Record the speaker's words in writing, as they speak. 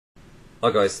Hi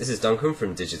guys, this is Duncan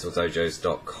from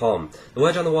DigitalDojos.com. The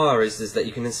word on the wire is that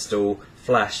you can install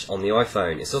Flash on the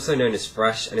iPhone. It's also known as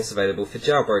Frash and it's available for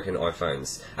jailbroken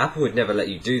iPhones. Apple would never let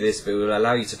you do this, but it will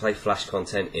allow you to play Flash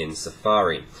content in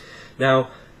Safari. Now,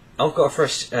 I've got a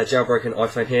fresh jailbroken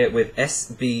iPhone here with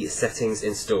SBSETTINGS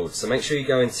installed. So make sure you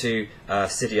go into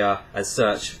Cydia and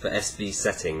search for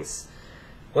SBSETTINGS.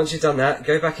 Once you've done that,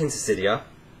 go back into Cydia.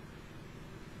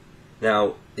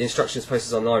 Now, the instructions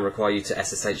posted online require you to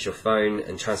SSH your phone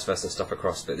and transfer some stuff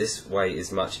across, but this way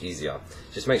is much easier.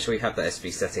 Just make sure you have the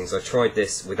SBSETTINGS. I tried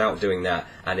this without doing that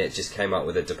and it just came up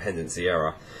with a dependency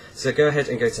error. So go ahead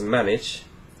and go to Manage,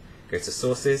 go to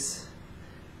Sources,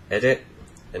 Edit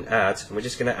and Add, and we're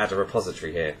just going to add a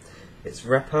repository here. It's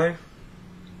repo.benm.at,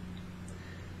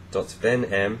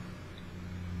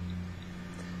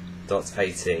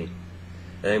 and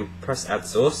then press Add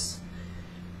Source.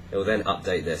 It will then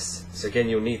update this. So again,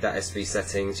 you'll need that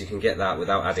SBSETTINGS. You can get that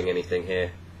without adding anything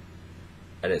here,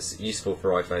 and it's useful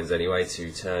for iPhones anyway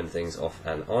to turn things off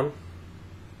and on.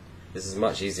 This is a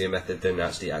much easier method than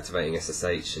actually activating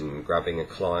SSH and grabbing a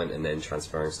client and then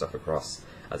transferring stuff across,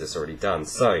 as it's already done.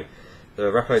 So the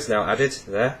repo is now added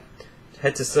there.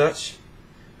 Head to search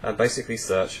and basically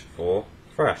search for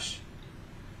Frash.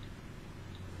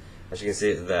 As you can see,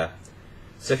 it's there.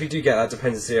 So if you do get that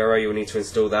dependency error, you'll need to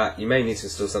install that. You may need to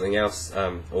install something else,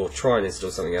 or try and install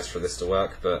something else for this to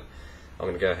work, but I'm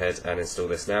going to go ahead and install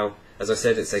this now. As I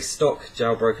said, it's a stock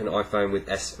jailbroken iPhone with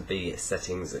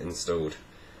SBSETTINGS installed.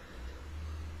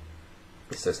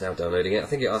 So it's now downloading it. I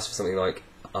think it asked for something like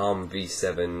ARM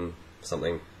v7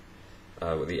 something,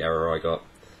 with the error I got.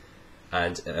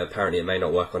 And apparently it may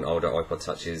not work on older iPod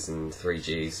Touches and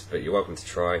 3Gs, but you're welcome to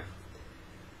try.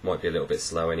 Might be a little bit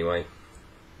slow anyway.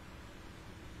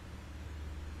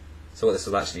 So what this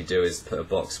will actually do is put a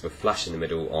box with Flash in the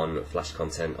middle on Flash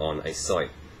content on a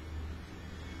site.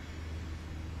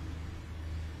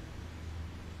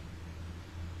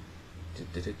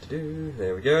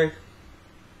 There we go.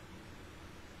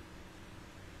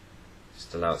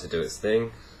 Just allow it to do its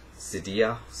thing.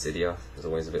 Cydia is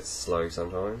always a bit slow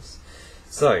sometimes.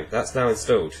 So that's now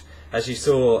installed. As you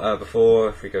saw before,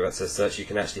 if we go back to the search, you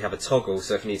can actually have a toggle,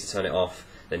 so if you need to turn it off,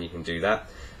 then you can do that.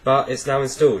 But it's now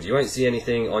installed. You won't see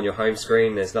anything on your home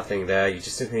screen, there's nothing there, you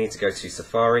just simply need to go to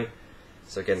Safari.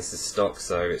 So again, this is stock,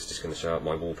 so it's just going to show up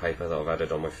my wallpaper that I've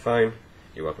added on my phone.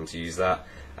 You're welcome to use that.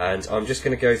 And I'm just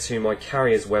going to go to my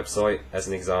carrier's website as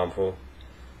an example,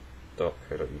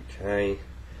 .co.uk.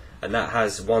 And that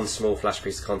has one small Flash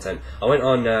piece of content. I went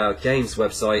on Game's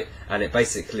website and it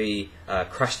basically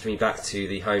crashed me back to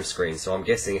the home screen. So I'm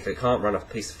guessing if it can't run a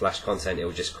piece of Flash content, it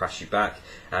will just crash you back.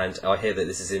 And I hear that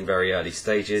this is in very early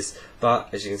stages.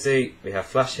 But as you can see, we have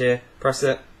Flash here. Press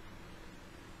it.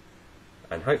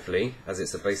 And hopefully, as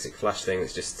it's a basic Flash thing,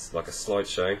 it's just like a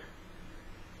slideshow,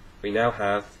 we now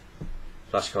have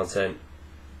Flash content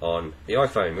on the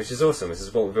iPhone, which is awesome. This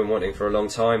is what we've been wanting for a long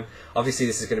time. Obviously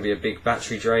this is going to be a big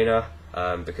battery drainer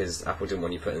because Apple didn't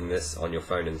want you putting this on your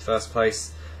phone in the first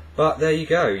place. But there you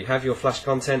go, you have your Flash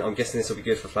content. I'm guessing this will be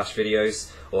good for Flash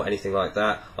videos or anything like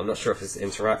that. I'm not sure if it's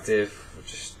interactive. I'll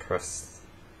just press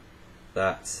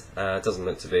that. It doesn't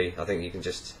look to be. I think you can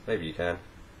just, maybe you can.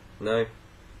 No? I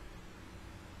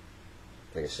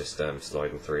think it's just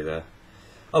sliding through there.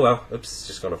 Oh well, oops, it's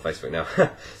just gone on Facebook now.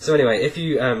 So anyway, if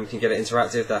you can get it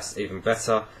interactive, that's even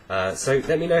better. So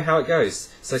let me know how it goes.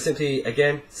 So simply,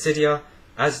 again, Cydia,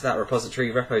 add that repository,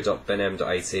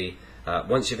 repo.benm.at,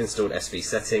 once you've installed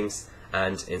SBSETTINGS,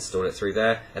 and install it through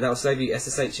there, and that will save you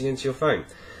SSHing into your phone.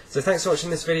 So thanks for watching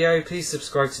this video. Please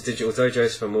subscribe to Digital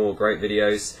Dojos for more great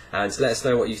videos, and let us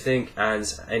know what you think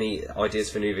and any ideas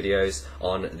for new videos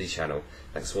on the channel.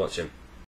 Thanks for watching.